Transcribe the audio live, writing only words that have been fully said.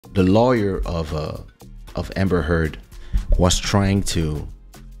the lawyer of Amber Heard was trying to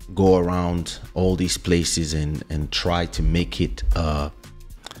go around all these places and try to make it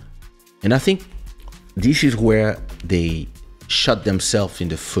and I think this is where they shot themselves in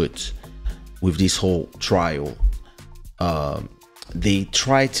the foot with this whole trial. They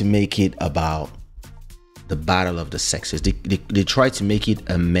tried to make it about the battle of the sexes. They tried to make it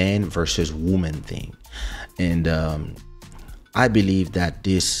a man versus woman thing. And I believe that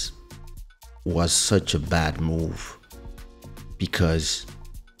this was such a bad move because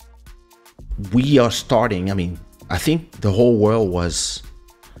we are starting, I think the whole world was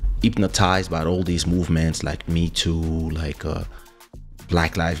hypnotized by all these movements like Me Too, like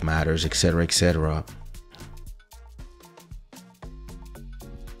Black Lives Matters, etc., etc.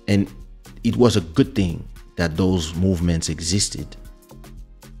 And it was a good thing that those movements existed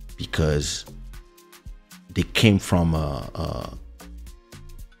because they came from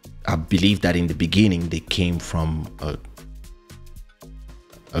I believe that in the beginning they came from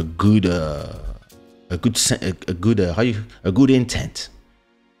a good intent.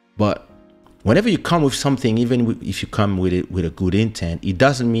 But whenever you come with something, even if you come with it with a good intent, it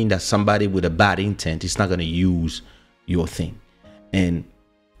doesn't mean that somebody with a bad intent is not going to use your thing. And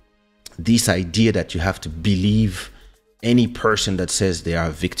this idea that you have to believe any person that says they are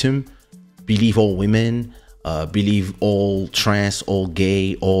a victim, believe all women, believe all trans, all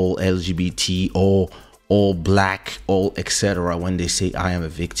gay, all LGBT, all black, all etc. when they say I am a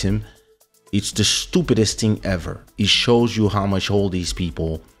victim, it's the stupidest thing ever. It shows you how much all these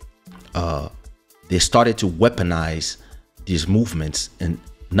people they started to weaponize these movements, and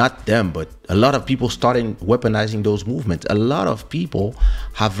not them, but a lot of people started weaponizing those movements. A lot of people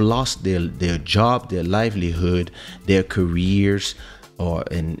have lost their job, their livelihood, their careers,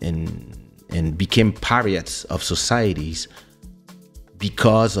 and became pariahs of societies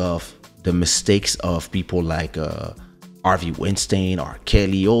because of the mistakes of people like Harvey Weinstein or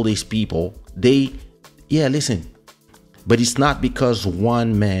Kelly. All these people, listen, but it's not because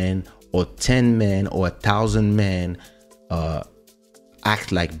one man or 10 men or 1,000 men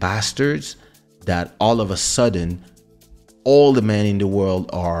act like bastards that all of a sudden all the men in the world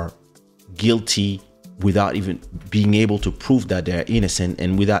are guilty without even being able to prove that they're innocent,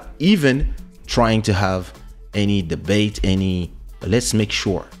 and without even trying to have any debate, let's make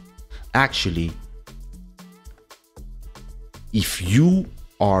sure. Actually, if you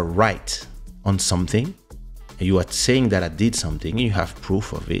are right on something, and you are saying that I did something, and you have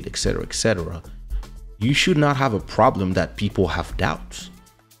proof of it, etc., etc., you should not have a problem that people have doubts.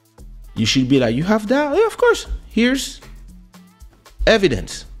 You should be like, you have doubt? Yeah, of course. Here's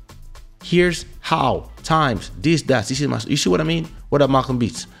evidence. Here's how, times, this, that. This is you see what I mean? What are Malcolm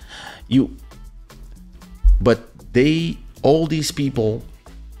beats? But all these people,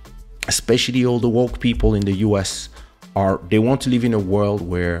 especially all the woke people in the US, they want to live in a world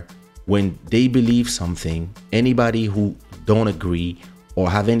where when they believe something, anybody who don't agree or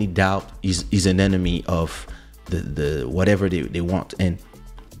have any doubt is an enemy of the whatever they want. And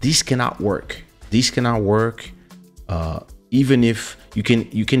this cannot work. This cannot work. Even if you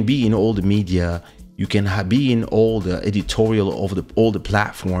can be in all the media, you can be in all the editorial of all the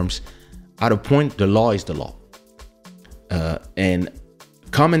platforms. At a point, the law is the law. And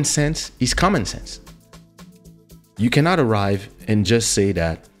common sense is common sense. You cannot arrive and just say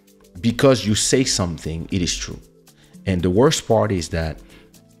that because you say something, it is true. And the worst part is that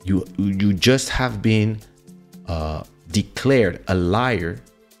you just have been declared a liar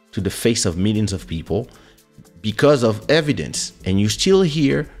to the face of millions of people because of evidence, and you still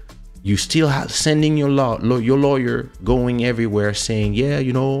here, you still have sending your lawyer going everywhere saying,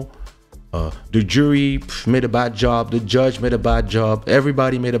 the jury made a bad job, the judge made a bad job,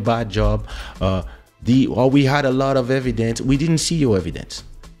 everybody made a bad job. We had a lot of evidence. We didn't see your evidence.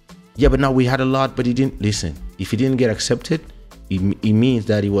 Yeah, but now we had a lot, but he didn't listen. If it didn't get accepted, it means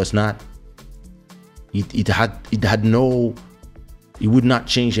that it was not. It would not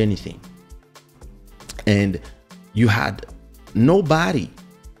change anything. And you had nobody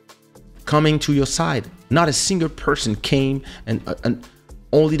coming to your side. Not a single person came, and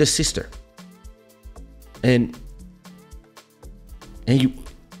only the sister. And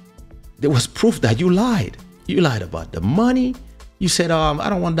there was proof that you lied. You lied about the money. You said, I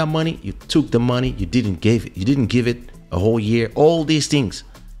don't want that money. You took the money. You didn't give it. You didn't give it a whole year. All these things.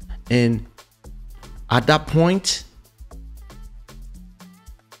 And at that point,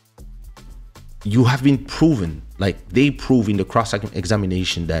 you have been proven, like they prove in the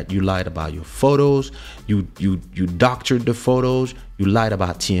cross-examination, that you lied about your photos. You doctored the photos. You lied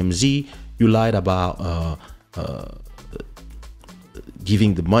about TMZ. You lied about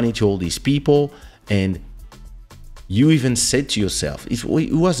giving the money to all these people, and you even said to yourself, it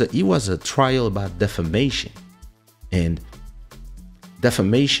was a trial about defamation. And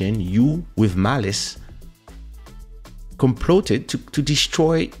defamation, you with malice comploted to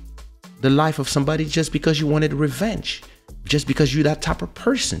destroy the life of somebody just because you wanted revenge, just because you're that type of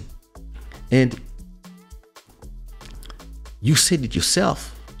person. And you said it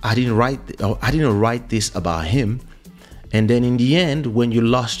yourself. I didn't write this about him. And then in the end, when you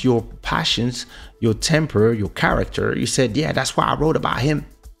lost your passions, your temper, your character, you said, yeah, that's why I wrote about him.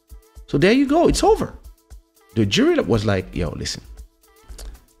 So there you go. It's over. The jury was like, yo, listen.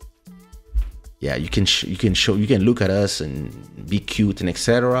 Yeah, you can look at us and be cute and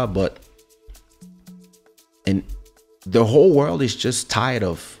etc. But and the whole world is just tired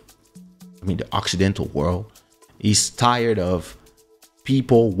of, the Occidental world is tired of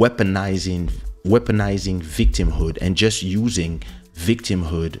people weaponizing victimhood and just using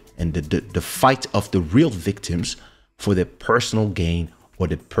victimhood and the fight of the real victims for their personal gain or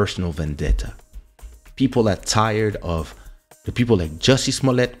their personal vendetta. People are tired of the people like Jussie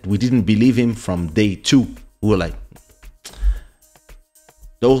Smollett. We didn't believe him from day 2. We were like,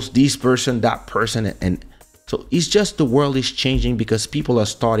 this person, that person. And so it's just the world is changing because people are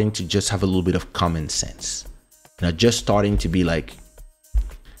starting to just have a little bit of common sense. And are just starting to be like,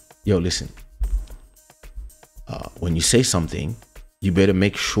 yo, listen, when you say something, you better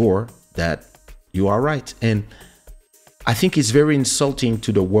make sure that you are right. And I think it's very insulting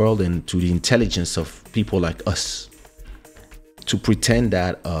to the world and to the intelligence of people like us to pretend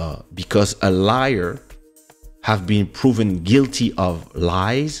that because a liar have been proven guilty of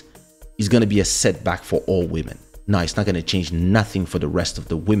lies is going to be a setback for all women. No, it's not going to change nothing for the rest of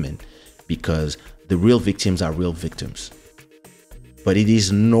the women because the real victims are real victims. But it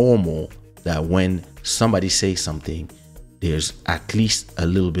is normal that when somebody says something, there's at least a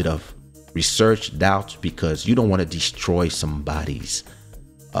little bit of research, doubt, because you don't want to destroy somebody's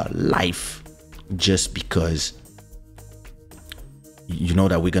life just because you know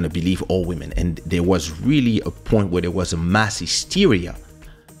that we're going to believe all women. And there was really a point where there was a mass hysteria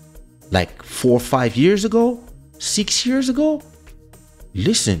like 4 or 5 years ago, 6 years ago.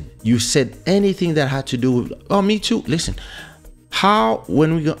 Listen, you said anything that had to do with, oh, me too. Listen, are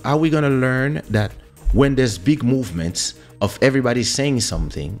we going to learn that when there's big movements of everybody saying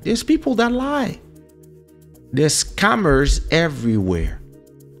something, there's people that lie. There's scammers everywhere.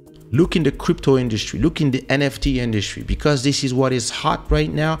 Look in the crypto industry, look in the NFT industry, because this is what is hot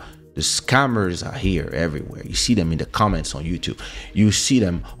right now. The scammers are here everywhere. You see them in the comments on YouTube. You see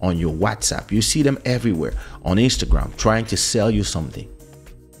them on your WhatsApp. You see them everywhere on Instagram trying to sell you something.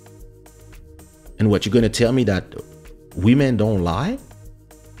 And what, you're going to tell me that women don't lie?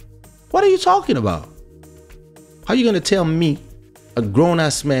 What are you talking about? How are you going to tell me, a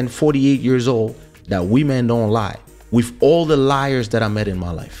grown-ass man, 48 years old, that women don't lie with all the liars that I met in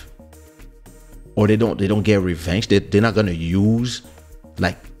my life? Or they don't get revenge. They're not going to use,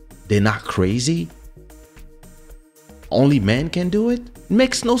 like, they're not crazy. Only men can do it?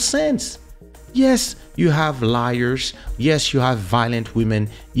 Makes no sense. Yes, you have liars. Yes, you have violent women.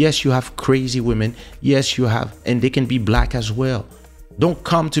 Yes, you have crazy women. Yes, you have, and they can be black as well. Don't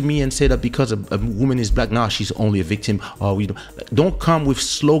come to me and say that because a woman is black, now she's only a victim. Or we don't come with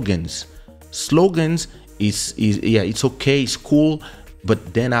slogans. Slogans is yeah, it's okay, it's cool.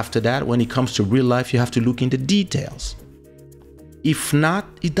 But then after that, when it comes to real life, you have to look into details. If not,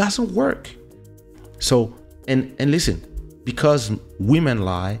 it doesn't work. So, and listen, because women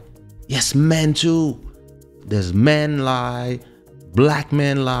lie, yes, men too. There's men lie, black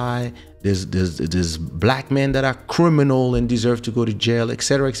men lie. There's black men that are criminal and deserve to go to jail,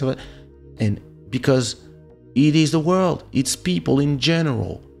 etc., etc. And because it is the world, it's people in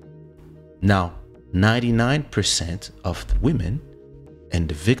general. Now, 99% of the women and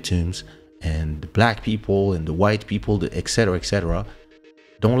the victims and the black people and the white people, the etc.,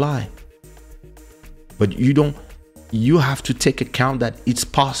 don't lie. But you have to take account that it's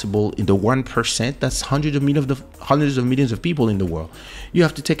possible in the 1%, that's hundreds of millions of people in the world. You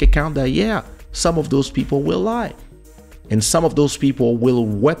have to take account that, yeah, some of those people will lie. And some of those people will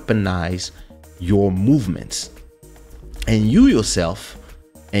weaponize your movements. And you yourself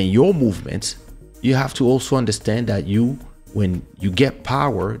and your movements, you have to also understand that when you get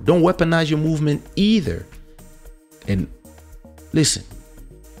power, don't weaponize your movement either. And listen,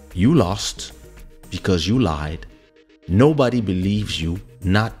 you lost because you lied. Nobody believes you,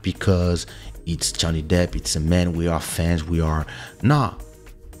 not because it's Johnny Depp, it's a man, we are fans,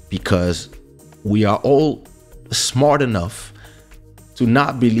 because we are all smart enough to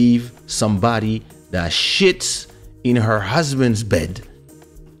not believe somebody that shits in her husband's bed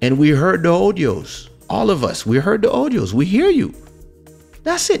And we heard the audios. All of us, we heard the audios. We hear you.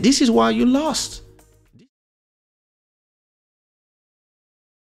 That's it. This is why you lost.